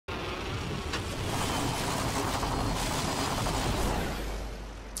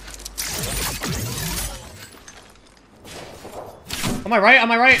my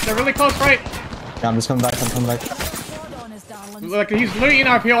right. They're really close right. Yeah, I'm just coming back. Look, he's literally in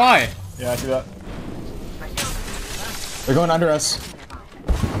our POI. Yeah, I see that. They're going under us.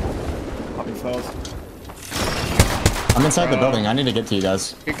 Popping cells. I'm inside the building. I need to get to you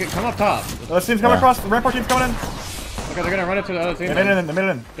guys. Come up top. The other team's coming across. The Rampart team's coming in. Okay, they're gonna run it to the other team. They made it in. They made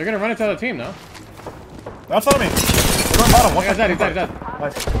it in. They're gonna run it to the other team now. They're outside of me. They're going bottom. He's dead. He's dead.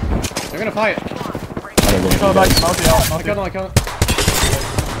 Nice. They're gonna fight. Kill back. Mousy out. I killed him. I killed him.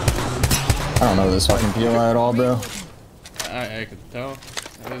 I don't know this fucking POI at all, bro. I could tell.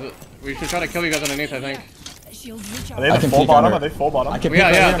 We should try to kill you guys underneath, I think. Are they in full bottom? Are they full bottom? I can peek Yeah,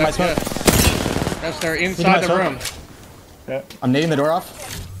 right yeah, here in my that's smoke. good. Yes, they're inside the room. Okay. I'm nading the door off.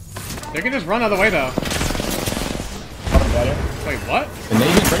 They can just run out of the way, though. Bottom got it. Wait, what? The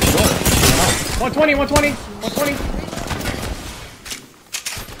nade didn't break the door. 120, 120, 120.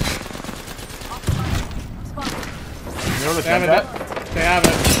 You know the They have tent it. They have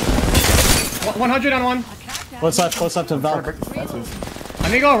it. 100 on one. Close left to Val. I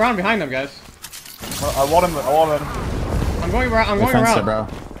need to go around behind them, guys. I walled him. I'm going around. I'm going around. Bro.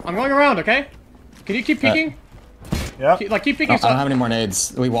 I'm going around, okay? Can you keep peeking? Yeah. Keep peeking. I don't have any more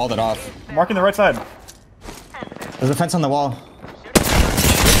nades. We walled it off. I'm marking the right side. There's a fence on the wall.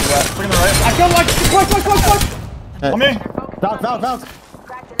 Bring the right. I killed like. On me. Val.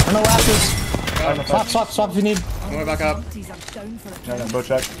 I know rafters. Swap if you need. I'm going back up. Yeah, bow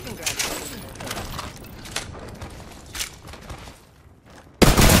check.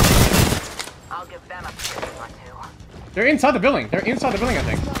 They're inside the building. They're inside the building, I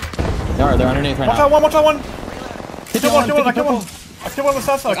think. They're underneath right now. Watch out one. Kill one. I killed one. I killed one on the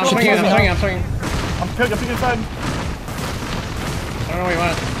south side. I'm swinging. I'm peeking inside. I don't know where you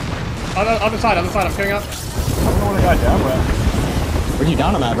went. Other side. I'm killing up. I don't know where the guy down went. Where'd you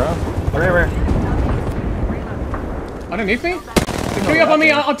down him at, bro? Right. Underneath me? They're killing up on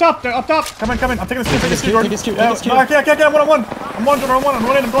me. On top. They're up top. Come in. I'm taking this cube. Take his cube. No, I can't. I'm one-on-one. I'm going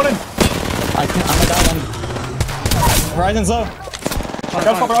in. I'm gonna die then. Horizon's low.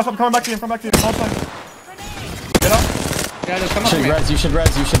 I'm coming back to you. Hold on. Get up. Yeah, just come up to me. You should res.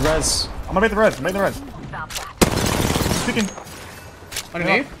 I'm gonna make the res. He's peeking.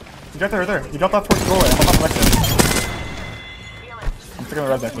 Underneath? He's right there. You dropped off towards the doorway. I'm not next to him. I'm taking the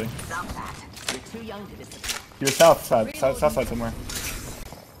res actually. He was south side somewhere.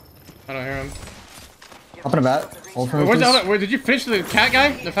 I don't hear him. Up in a bat. Hold for me, Where's the please. other? Where did you finish the cat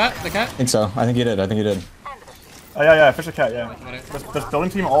guy? The cat? I think so. I think you did. Oh yeah, fish a cat, yeah. This building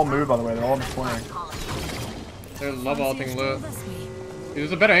team all moved, by the way. They're all in this corner. They're love alting loot.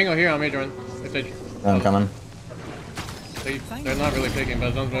 There's a better angle here on me, Jordan. If they, I'm coming. they're not really picking,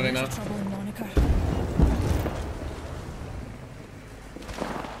 but zone's moving now.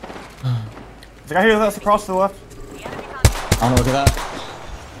 There's a guy here that's across to the left. I don't know, look at that.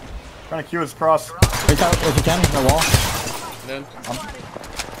 Trying to cue his cross. Break out if you can, the wall. Then.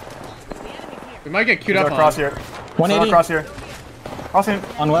 We might get queued up across on. here. 180. Across here. Crossing.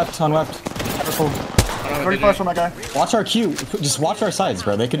 On left. Careful. 30 flash on that guy. Watch our queue. Just watch our sides,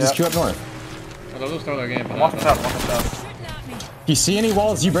 bro. They could just queue up north. Oh, they'll just throw their game. Walk us out. If you see any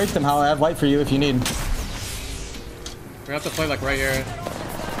walls, you break them. How I have light for you if you need. We have to play like right here.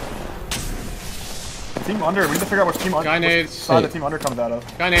 Team under. We need to figure out which team under. Guy nades. Side the team under comes out of.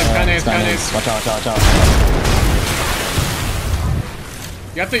 Guy nades. Watch out.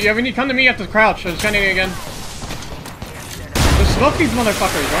 When you come to me, you have to crouch. There's guy nading again. Just smoke these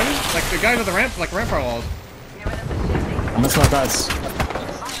motherfuckers, right? Like the guys with the rampart walls. I'm gonna smoke guys.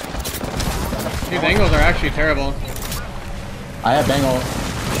 These angles are actually terrible. I have bangle.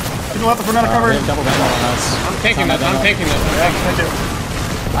 People have to run out of cover. We have double bangle on us. I'm taking this. Yeah, take it.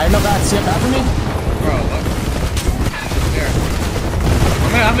 I have no bats. You have bat for me? Bro, what? Here. I'm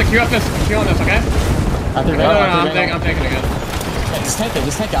gonna have to queue up this. I'm queuing this, okay? After No, I'm taking it again. Yeah, just take it.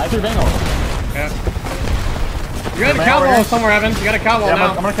 I threw bangle. Yeah. You got a cow wall somewhere, Evan. You got a cow wall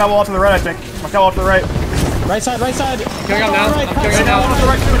now. I'm gonna cow wall to the right, I think. I'm gonna cow wall to the right. Right side. I'm queuing up now. I'm queuing up now. To the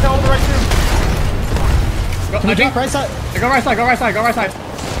right too. Cow wall to the right too. Can you drop right side? Go right side.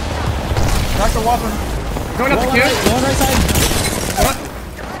 Back to Watson. Going up the queue. Going right side.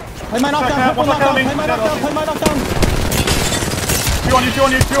 Play my knockdown. Play my knockdown. Two on you.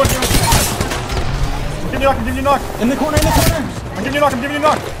 I'm giving you knock. In the corner. I'm giving you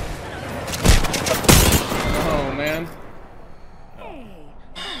knock. Oh, man.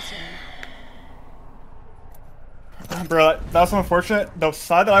 Bro, that was so unfortunate. The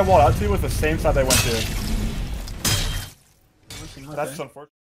side that I walled out to was the same side they went to. That's so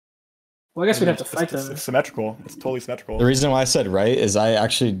unfortunate. Well, I guess we'd have to fight them. It's symmetrical. It's totally symmetrical. The reason why I said right is I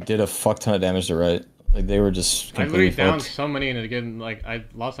actually did a fuck ton of damage to right. Like they were just I completely literally downed fucked. so many and again, like I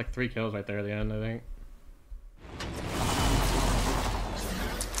lost like 3 kills right there at the end, I think.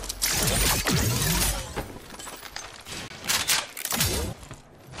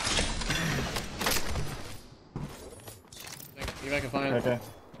 See if I can find. Okay.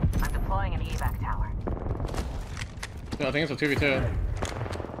 I'm deploying an evac tower. No, I think it's a 2v2.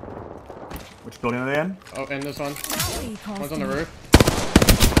 Which building are they in? Oh, and this one. One's on the roof.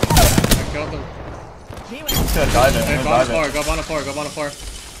 I killed them. I'm just gonna dive it. Okay, I'm go on gonna the dive floor, it. go on the floor, go on the floor.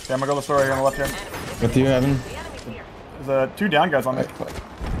 Okay, I'm gonna go to the store here on the left here. With you, Evan? There's 2 down guys on me.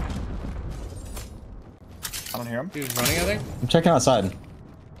 I don't hear him. He's running, I think. I'm checking outside.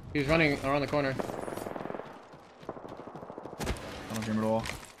 He's running around the corner. I don't hear him at all.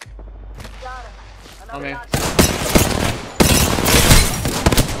 On me.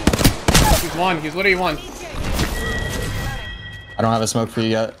 He's one. He's literally one. I don't have a smoke for you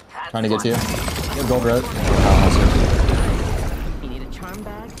yet. Trying to get to you. Good gold road. You need a charm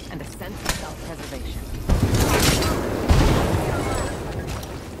bag and a sense of self-preservation.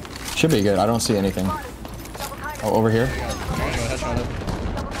 Should be good. I don't see anything. Oh, over here. I'm gonna go headshot it.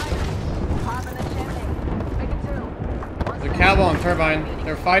 The cowboy and turbine.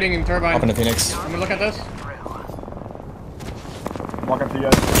 They're fighting in turbine. Up in the Phoenix. I'm gonna look at this. Walk up to you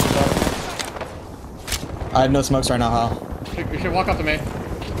guys. I have no smokes right now, Hal. You should walk up to me.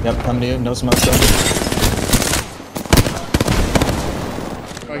 Yep, coming to you. No smokes though.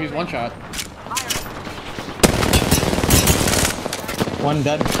 Oh, he's one shot. One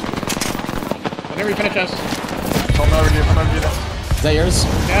dead. Whenever you finish us. Come over to you. Come over to you. Is that yours?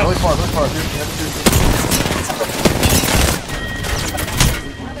 Yes. Really far. Really far. Dude, you have to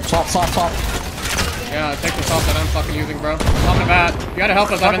Swap, swap, swap. Yeah, take the salt that I'm fucking using, bro. Stop the bat. You gotta help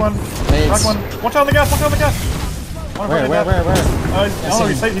us, Crack Evan. one. Nades. Crack one. Watch out on the gas. Watch out on the gas. Where? Where? I No, see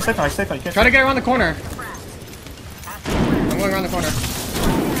he's him. safe. He's safe now. He's safe now. You can't Try to get around the corner. I'm going around the corner.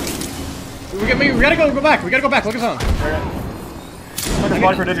 We gotta go back. We gotta go back. Look at zone. Look at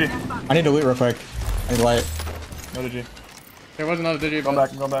body for Digi. I need to loot real quick. I need light. No Digi. There was another digi, Going but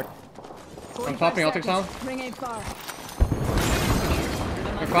back. I'm going back. I'm popping Ultic Sound. Ring ain't far.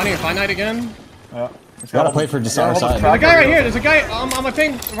 We're finding a finite again. Yeah. Gotta play for just our side. There's a guy right here. There's a guy on my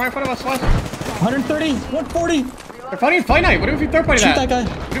thing right in front of us. Watch. 130, 140. They're fighting finite. What if we third party Shoot that? that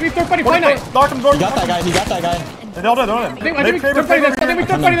guy. What if we third party finite? Knock him. He got that guy. He got that guy. They're all dead. They're all dead. I think we third party this. I think we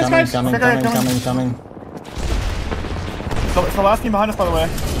third party this, guys. Coming. It's the last team behind us, by the way.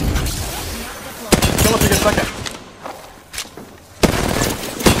 Kill us to get second.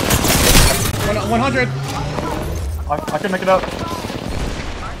 100. I couldn't make it out.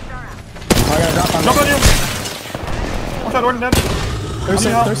 I gotta drop on Jump on me. you! Watch out, Orton dead. Thirst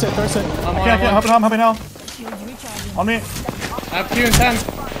it. I'm I can't. Help me now. On me. I have Q and 10.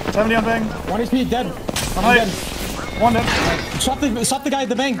 70 on bang. 1 HP, dead. On height. Dead. 1 dead. Swap the guy at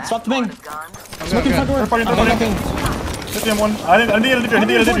the bang. Swap the bang. I'm Smoking front door. Third party, third I'm party. looking. 50 on 1. I didn't get a Digi. I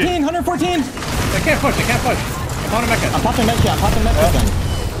didn't get a Digi. 114. They can't push. They can't push. I'm on a mech. I'm popping medkit. then.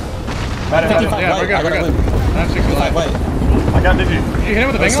 Bad it. 55 Yeah, light. we're good. I We're gotta good. live. I have 60 55 life. light. I got Digi. Did you hit him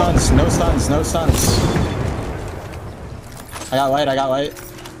with a No bangle? stuns. No stuns. I got light.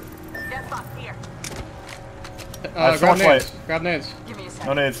 Dead box here. so Grab much nades. light. Grab nades. Give me a second.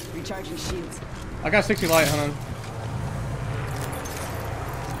 No nades. Recharging shields. I got 60 light. Hold on.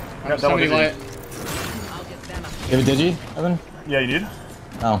 I got have double 70 Digi. light. I'll get them up. You have a digi, Evan? Yeah, you did?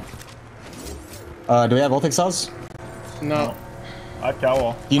 No. Do we have ultic cells? No. I have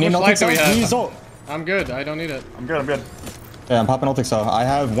Cowwall. Do you need an much ultic light do cell? we have? You use ult. I'm good. I don't need it. I'm good. I'm good. Yeah, I'm popping ultic cell. I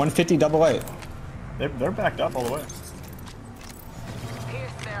have 150 double light. They're backed up all the way.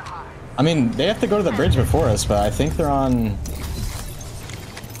 Pierce their heart. I mean, they have to go to the bridge before us, but I think they're on...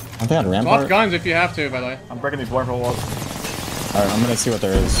 Aren't they on Swap rampart? guns if you have to, by the way. I'm breaking these waterfall walls. Alright, I'm gonna see what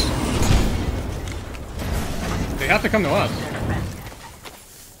there is. They have to come to us.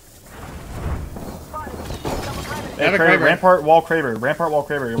 They have a Craver, Kraber. rampart wall Craver. Rampart wall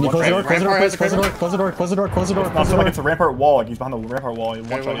Craver. Can you close the door? Rampart has a Close the door, Kraber? close the door, close the door, close the door, close the door, Not close the so like door. it's a rampart wall. Like he's behind the rampart wall. He Okay,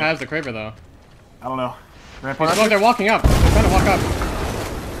 one well, shot has the Kraber though? I don't know. Rampart. Look, they're walking up. They're trying to walk up.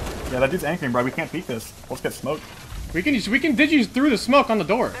 Yeah, that dude's anchoring, bro. We can't peek this. Let's get smoked. We can digi through the smoke on the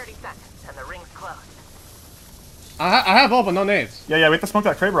door. 30 seconds and the ring's closed. I have ult, but no nades. Yeah, we have to smoke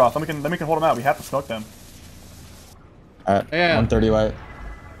that Kraber off. Then we can hold him out. We have to smoke them. Alright, Yeah. 130 light.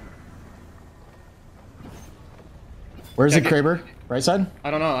 Where's the Yeah, Kraber? Right side?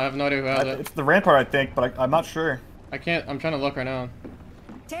 I don't know. I have no idea who has it. It's the rampart, I think, but I'm not sure. I can't. I'm trying to look right now.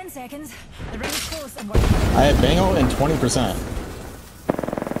 10 seconds. The ring is close and I have bangle and 20%.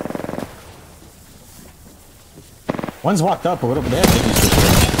 One's walked up, but what they have digis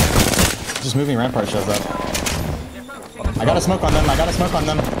for sure. Just moving rampart shows up. I got a smoke on them. I got a smoke on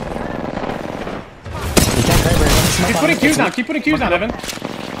them. You can't craver. Keep putting Qs down. Keep putting Qs down, Evan.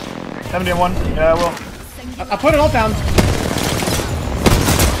 70 and 1. Yeah, I will. I put an ult down.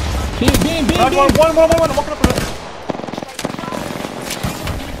 Beam. One. I'm walking up with it.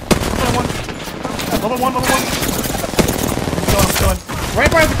 Level one. I'm killing.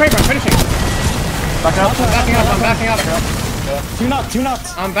 Rampart has the craver. I'm finishing. Back up. I'm backing up. Yeah. Two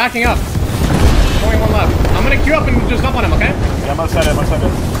knocks. I'm backing up. Only one left. I'm gonna queue up and just jump on him, okay? Yeah, I'm outside it.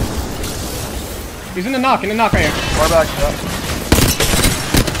 He's in the knock right here. Far back, yeah.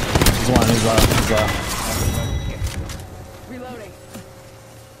 He's low. Reloading.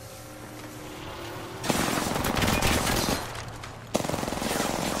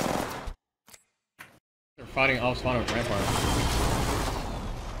 They're fighting off spawn with Rampart.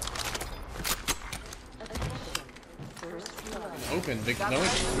 Open, big. No,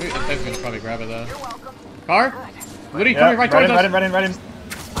 that's gonna probably grab it though. Car? Woody, coming right towards us. Right in.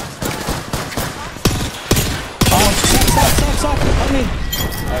 Stop. Help me.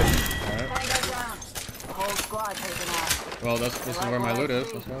 Well, this is where my loot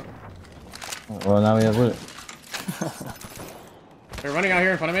is. Let's go. Well, now we have loot. They're running out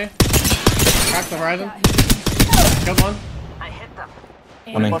here in front of me. Cracked the horizon. Killed one. I hit them.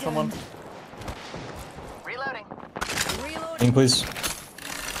 Coming. Someone. Reloading. Ping, please.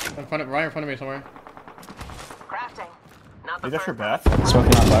 Right in front of me somewhere. Crafting. Not the Is that your first. bath?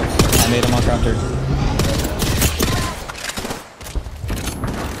 Smoking out left. I made him on crafter.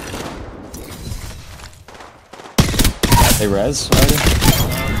 They res already?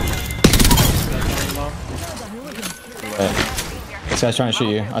 Hey. This guy's trying to shoot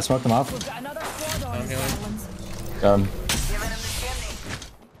you. I smoked him off. I'm healing. Giving him the chimney.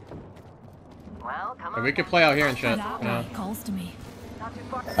 Well, come on. We could play out here and shit. That Yeah. way calls to me. Not too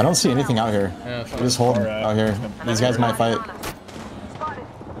far. I don't see anything out here. Yeah, it's We just hold Alright. out here. These guys might fight. Spotted.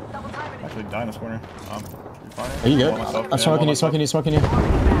 Double timing. Actually, die in this corner. Are you good? I'm smoking you. You just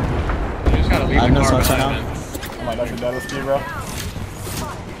gotta leave I have the no car smokes right behind, now. man. I might actually die with speed, bro.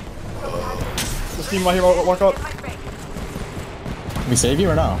 This team right here, walk up. We save you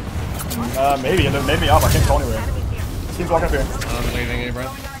or no? Maybe, and then maybe up. I can't go anywhere. This team's walking up here. I'm leaving you, bro.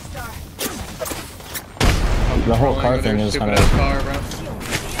 The whole car Rolling thing with is your kind stupid of ass car,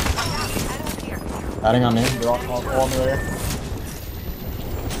 bro. adding on me. They're all on the way here.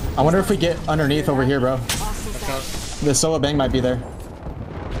 I wonder if we get underneath over here, bro. Let's go. The solo bang might be there.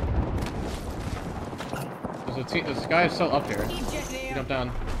 This guy is still up here. He jumped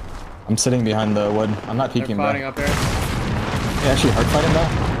down. I'm sitting behind the wood. I'm not They're peeking, fighting bro. up here. Yeah, actually hard fighting though.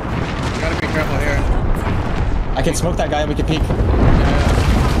 You gotta be careful here. I can smoke that guy and we can peek.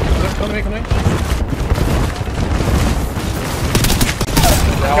 Come to me.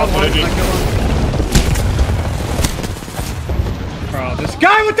 I killed one. Bro, this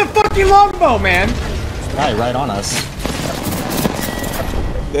guy with the fucking longbow, man! Guy right on us.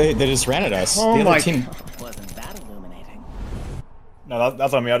 They just ran at us. Oh the my other team. Wasn't that illuminating? No,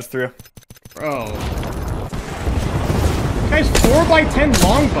 that's on me. I just threw. Bro. This guy's 4x10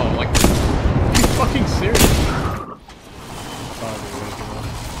 longbow. Like, are you fucking serious?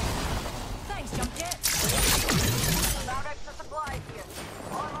 Thanks, jump jet. About extra supplies here.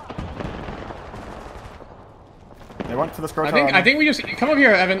 They went to the scroll I think we just come over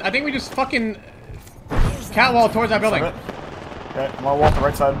here, Evan. I think we just fucking catwall towards that building. Okay, I'm gonna walk the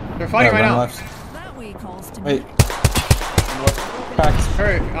right side. They're fighting right run now. left. That way calls to me. Wait. Cracked.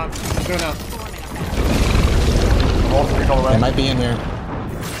 Hurry, I'm doing now. Walk the recall They away. might be in here.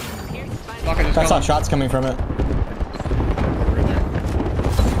 Fuck, I just I saw killed shots coming from it. them.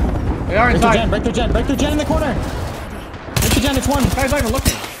 They are inside. Break their gen in the corner. Break the gen, it's one. This guy's not even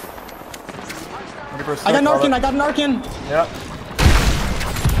looking. I got an Narcan. Yeah.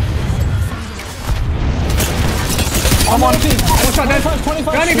 I'm on. One shot dead. 25.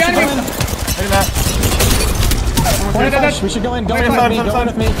 Behind me, We should behind go me. in. Hey, Matt. 25. We should go in. Go in with me. Go in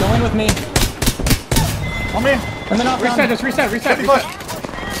with me. Go in with me. On me. And then knock Reset, down. just reset. Push.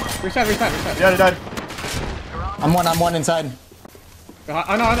 Reset. Yeah, they died. I'm one inside.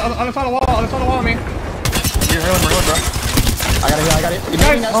 I know, other side of the wall, on me. We're healing, bro. I got it. You're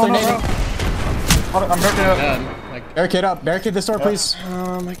nading us. Oh, They're no, nading. I'm hurting it. Dead. Like, Barricade up. Barricade this door, please.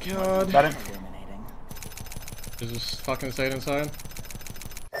 oh my god. Got it. Is this fucking stayed inside?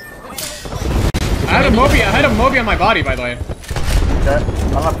 I had a Moby on my body, by the way. Okay.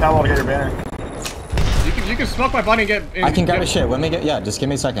 I'm not power to get your banner. You can smoke my body and get in. I can grab a shit. Let me get. Yeah, just give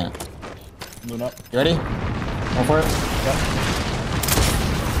me a second. Moving up. You ready? Go for it. Yep.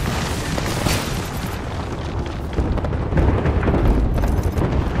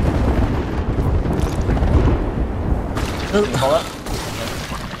 Call that.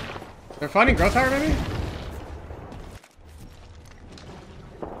 They're fighting growth tower, maybe?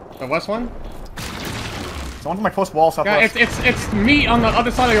 The west one? Someone's on my close wall, southwest. Yeah, it's me on the other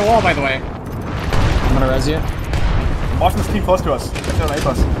side of your wall, by the way. I'm gonna res you. I'm watching this team close to us. It's on A+.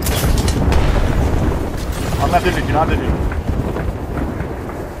 I'm not digi, you're not digi.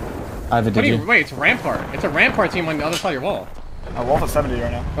 I have a What do you, digi. wait, it's Rampart. It's a Rampart team on the other side of your wall. My wall's at 70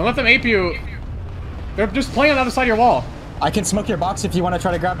 right now. Don't let them ape you. They're just playing on the other side of your wall. I can smoke your box if you want to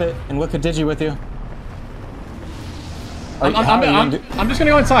try to grab it and look at digi with you. I'm just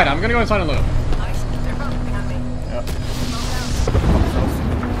gonna go inside. I'm gonna go inside and loot. They're focusing on me. Yeah.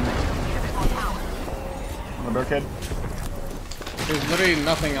 I'm a barricade. There's literally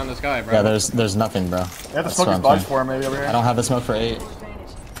nothing on this guy, bro. Yeah, there's nothing, bro. They have to That's smoke what these I'm bodies saying. for him maybe over here. I don't have the smoke for 8.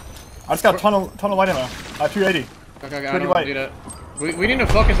 I just got a ton of light ammo. I have 280. Okay, I Pretty don't light. need it. We need to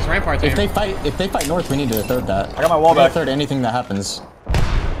focus this Rampart team. If they fight north, we need to third that. I got my wall We gotta back. third anything that happens.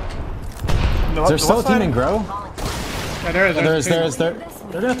 The Is there still a team in grow? Yeah, there is. They're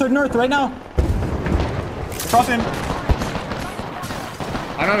gonna third north right now. Crossing.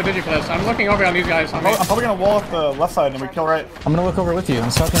 I don't have a digi for this. I'm looking over on these guys. I'm probably gonna wall up the left side and we kill right. I'm gonna look over with you. I'm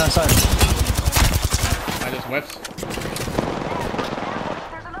smoking our side. I just whipped.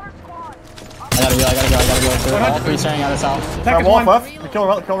 I gotta go. They're all 3 staring at us out. Attack is Wall one. left. We kill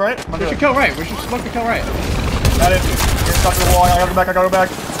right. I'm We gonna should do it. kill right. We should look to kill right. Got it. Get stuck to the wall. I gotta go back.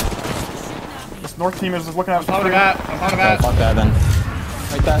 This north team is looking at us. I'm on the bat. I'm on the Yeah, bat. fuck that then.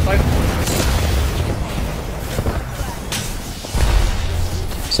 Like that.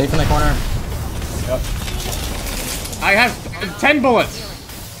 Safe in the corner. Yep. I have 10 bullets.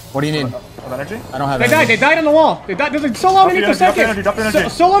 What do you need? Of energy? I don't have They energy. died on the wall. They died. There's a solo underneath the Drop the staircase. energy, drop the energy.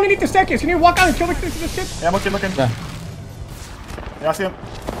 Solo underneath the staircase. Can you walk out and kill this kid? Yeah, I'm looking. Yeah. Yeah, I see him.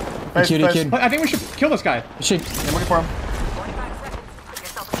 He queued, he Face. queued. I think we should kill this guy. Shit. Yeah, I'm looking for him.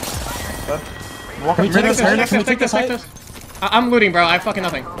 Dead. Can we take this height? Can we take this height? I'm looting, bro. I have fucking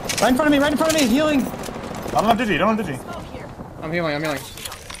nothing. Right in front of me, healing. I don't have digi. I'm healing. I'm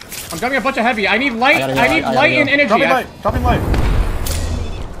dropping a bunch of heavy. I need light. I gotta go, I need I gotta light go. and energy. Dropping light.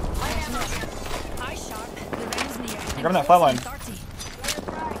 High sharp. The ring's near. Grabbing that flatline. 30.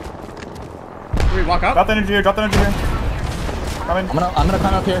 Can we walk up? Drop the energy here. Coming. I'm gonna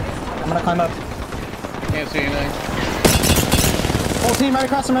climb up here. Can't see anything. Whole team right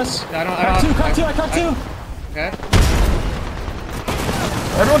across from us. Yeah, I don't. Crack two. Okay.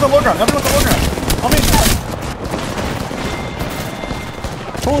 Everyone's on low ground. On me.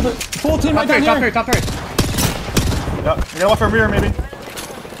 Full team right down Top here. three. Yep. You gotta watch for a rear maybe.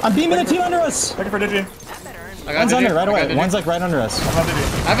 I'm beaming the team under us. Looking for digi. I got One's digi. under right I got away. digi. One's like right under us. I'm not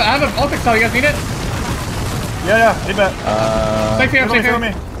digi. I have an ultic cell. You guys need it? Yeah. Need that. Safe here. Stay with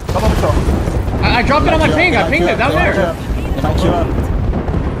me. Double kill. I dropped it on my ping. I pinged it down there. If I queue up.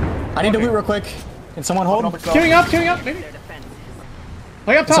 I need to loot real quick. Can someone hold? Queuing up, maybe.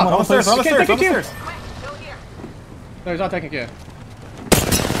 Play up top. Someone On the stairs. Can't take a queue. stairs. No, he's not taking Q.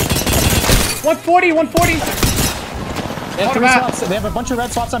 140. They have 3 back. spots. They have a bunch of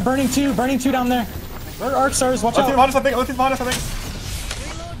red spots. I'm burning two down there. Where are arc stars? Watch Let's see out. behind us, I think.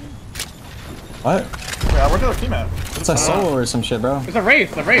 What? Yeah, where's the other team at? It's a solo or some shit, bro. It's a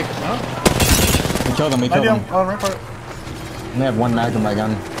wraith. No? We killed them. I right for it. They have 1 mag in my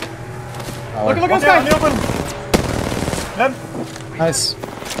gun. Look at this Yeah, in guy. the open. Dead. Nice.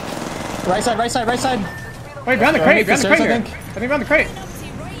 Right side. Wait, behind the crate. Behind the crate I here. think. I think behind the crate. Penalty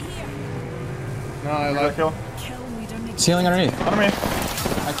right here. No, I Another lied. kill. Kill leader needs. Ceiling underneath. Under me.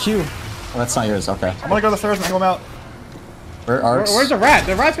 A Q. Oh, that's not yours. Okay. I'm gonna go to the stairs and angle him out. Where arcs? Where's the rat?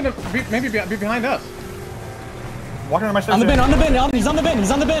 The rat's gonna maybe be behind us. Walking on my stairs. On the bin. He's on the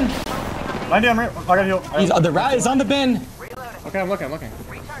bin. 90 on right. I gotta heal. The rat is on the bin. Okay, I'm looking.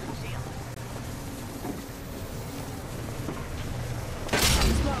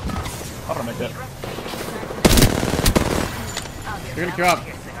 I'm gonna make it. You're gonna queue up.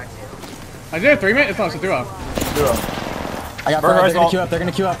 Is there a 3-minute? It's not. It's a duo. Duo. I got Burger 5. eyes all- They're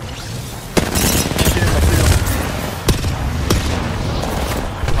gonna queue up.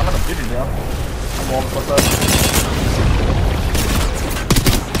 I'm not a digi, bro. I'm walled with that.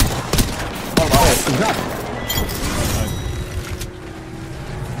 Good job.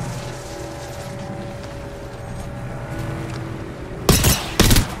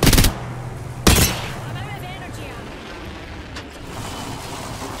 I'm out of energy.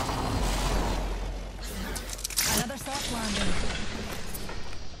 Another soft landing.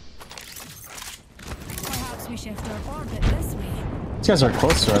 Perhaps we shift our orbit this way. These guys are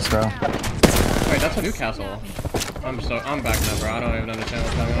close to us, bro. Wait, that's a Newcastle. I'm back now, bro. I don't even understand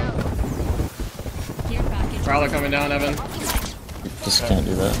what's going on. Gear package Prowler coming down, Evan. Just can't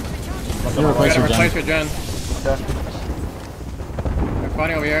do that. You We Replace gotta your replace gen. your gen. Okay. They're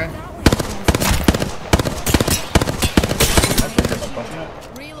fighting over here.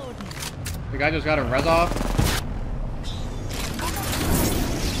 Reloading. The guy just got a res off.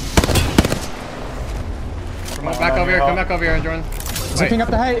 Come on, back over here. Come back over here, Jordan. Zipping Wait. up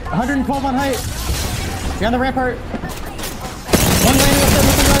the height. 112 on height. Behind the rampart. One landing up there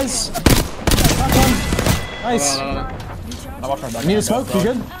with the guys. Knock one. Nice. I'm watching my back. I need a smoke. You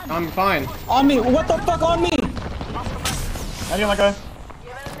good? I'm fine. On me. What the fuck on me? How do you like that guy?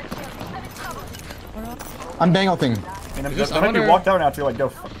 I'm bang ulting. I mean, Just- there I might be wonder- walked out now to like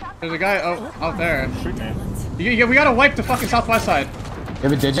go There's a guy out there. shoot me. We gotta wipe the fucking southwest side. You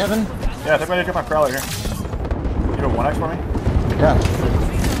have a dig, Evan? Yeah, I think I need to get my prowler here. You have a 1x for me?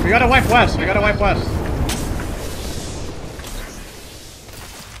 Yeah. We gotta wipe west. We gotta wipe west.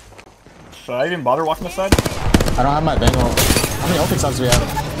 Should I even bother walking this side? I don't have my bang ult. How many ulting subs do we have?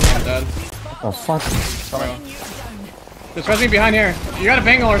 I'm dead. Oh fuck. Just res me behind here. You got a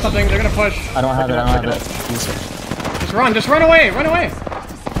bangle or something. They're gonna push. I don't have it. I don't have it. Just run. Just run away. Run away.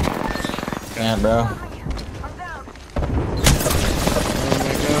 Damn, bro. Oh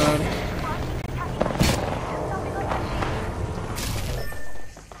my god.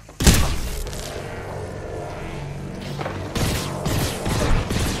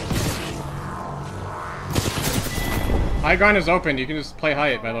 High ground is open. You can just play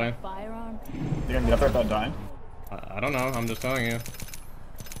height, by the way. Firearm. You gonna get up there without dying? I don't know. I'm just telling you.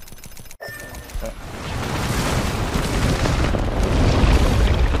 Okay.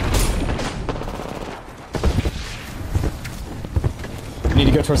 You need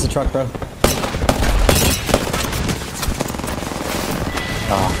to go towards the truck, bro.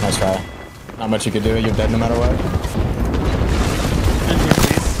 Oh, nice try. Not much you could do. You're dead no matter what.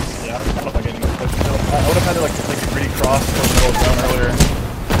 Yeah, I don't know if I'm getting I would have had to like take a gritty cross for the middle zone earlier.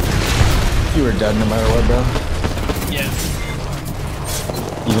 You were dead no matter what, bro. Yeah.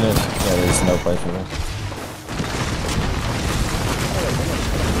 Even if, yeah, there's no play for this.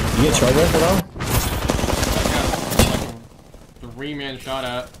 You get charge rifle though? 3-man shot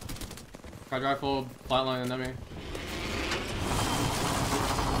at. Charge rifle, flatline enemy.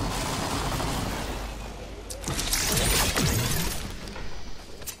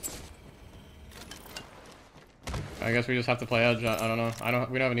 I guess we just have to play edge. I don't know.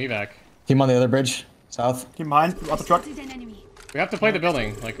 We don't have an evac. Team on the other bridge, south. Keep behind, out the truck. An enemy. We have to play the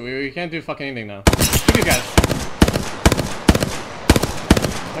building. Like we can't do fucking anything now. Look at these guys.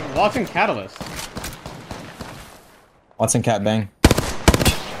 Like Watson Catalyst. Watson cat bang.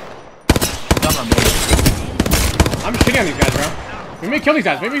 I'm shitting on these guys, bro. We may kill these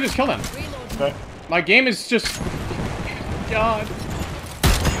guys. Maybe we just kill them. Okay. My game is just. God.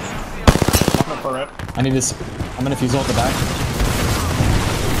 I'm up for it. I need this. I'm gonna fuse ult the back.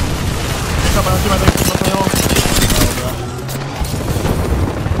 Up, I don't see my thing. Up the hill.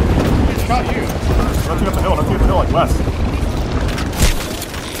 Who shot you? Don't shoot up the hill. Don't shoot up the hill, like west.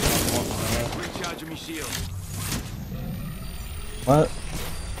 Recharging me shield. What?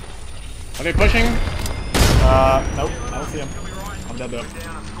 Are they pushing? Nope. I don't see him. I'm dead though.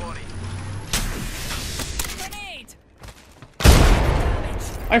 Grenade.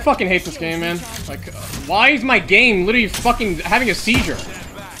 I fucking hate this game, man. Like, why is my game literally fucking having a seizure?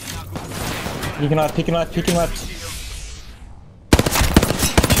 Peeking left, peeking left, peeking left.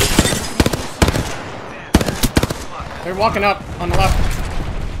 They're walking up on the left.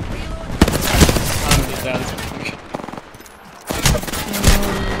 I'm just dead.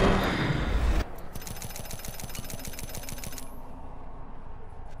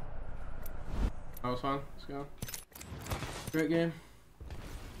 That was fun. Let's go. Great game.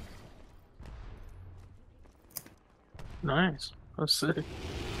 Nice. That's sick.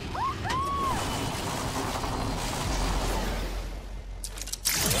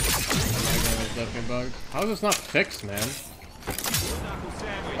 Definitely bugged. How is this not fixed, man?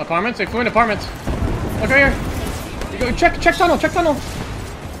 Apartments? They flew in apartments. Look right here. You go check tunnel, check tunnel.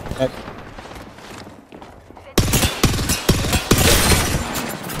 Okay.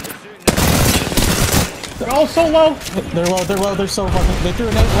 They're all so low. They're low, they're so fucking. They threw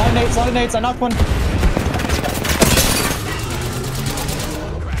a nade, a lot of nades, I knocked one.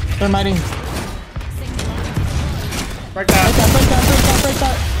 They're mighty. Break that. Break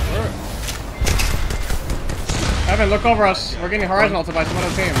that. Evan, look over us. We're getting horizon ulted by some other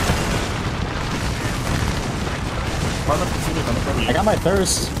team. I got my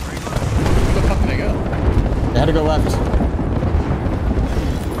thirst. Where the fuck did they go? They had to go left.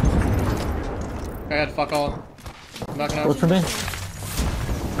 Go ahead, fuck all. I'm backing Look up. for me.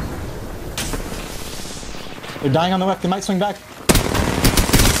 They're dying on the left. They might swing back.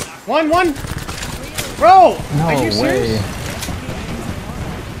 One. Bro! No are you way. serious?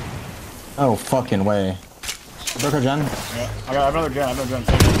 Oh, fucking way. Broke our gen. Yeah, I have another gen.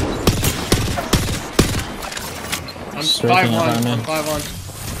 I'm Striking up 5-1. on me. I'm 5-1.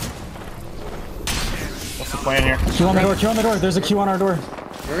 What's the plan here? Q on the door. Q on the door. There's a Q on our door.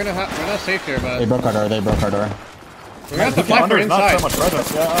 We're not safe here, but They broke our door. We're gonna have to fight for Under is not inside. so much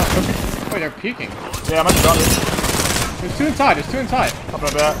presence. Yeah. Wait, they're peeking. Yeah, I'm at the boundary. There's two inside. Up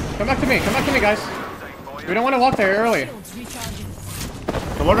and back. Come back to me, guys. We don't want to walk there early. Shields recharging.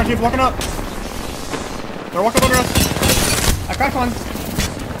 The Lord keeps walking up. They're walking under us. I cracked one.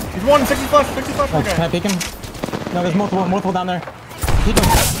 He's 65. Oh, can I peek him? No, there's multiple down there. Peek him.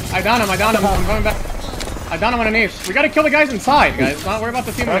 I down him. I'm going back. I down him underneath. We gotta kill the guys inside, guys. Not worry about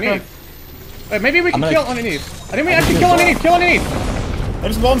the team underneath. Wait, maybe we can kill underneath. I think we actually kill underneath. They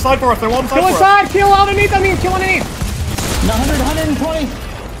just wall inside for us. They're wall inside Kill for us. inside. Kill underneath. Kill underneath. 120.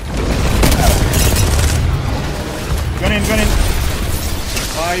 Gun in.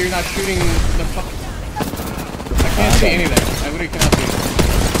 Why are you not shooting the fuck? I can't see anything. I literally cannot see.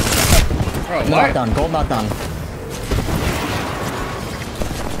 Bro, what? Knockdown. Gold knockdown.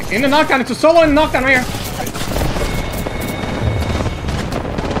 In the knockdown. It's a solo in the knockdown right here.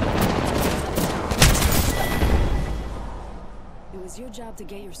 It was your job to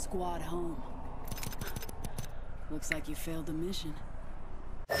get your squad home. Looks like you failed the mission.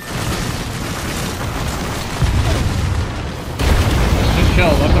 Just chill.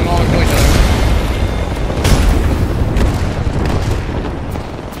 Let them all kill each other.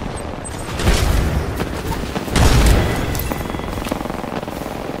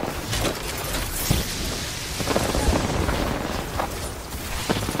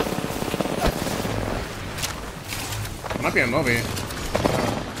 It might be a movie.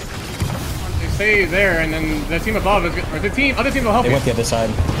 They stay there, and then the team above is, or the other team will help They you. went the other side.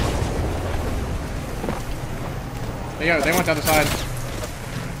 They went the other side.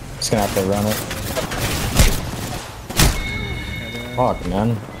 Just gonna have to run it. Fuck,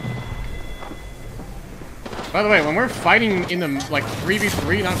 man. By the way, when we're fighting in the like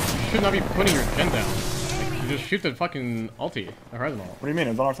 3v3, you should not be putting your gen down. Like, you just shoot the fucking ulti, the horizontal. What do you mean?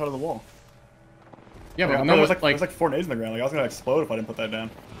 It was on our side of the wall. Yeah, but Yeah, no, there's like like 4 nades in the ground. Like I was gonna explode if I didn't put that down.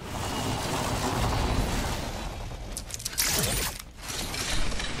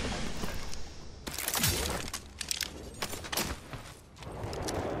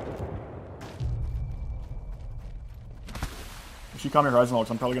 If you call me horizontal,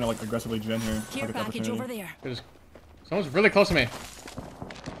 I'm probably gonna like aggressively gen here. Care Like, package over there. someone's really close to me.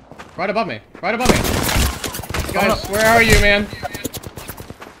 Right above me. Guys, where are you, man?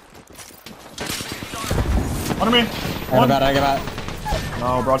 Under me! I got that.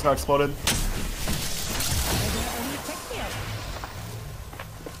 No, bro's got exploded.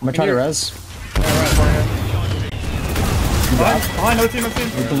 I'm gonna try to res. Behind, another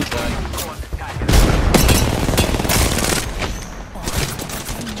team.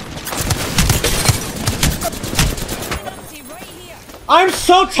 I'm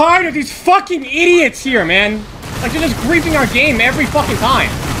so tired of these fucking idiots here, man. Like, they're just griefing our game every fucking time.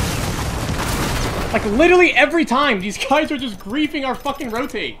 Like, literally every time, these guys are just griefing our fucking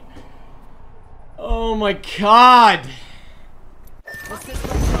rotate. Oh my god.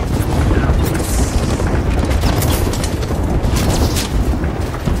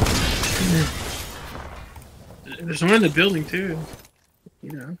 There's someone in the building too.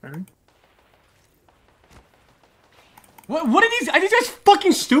 You know, okay. What are these guys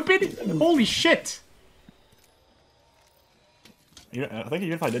fucking stupid? Holy shit. I think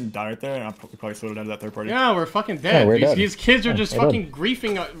even if I didn't die right there, I probably slowed down to that third party. Yeah, we're fucking dead. we're dead. These kids are just we're fucking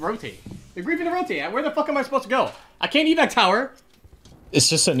griefing rotate. They're griefing the rotate. Where the fuck am I supposed to go? I can't evac tower. It's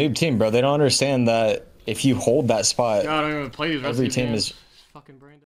just a noob team, bro. They don't understand that if you hold that spot, God, I don't even play these every team is fucking brain.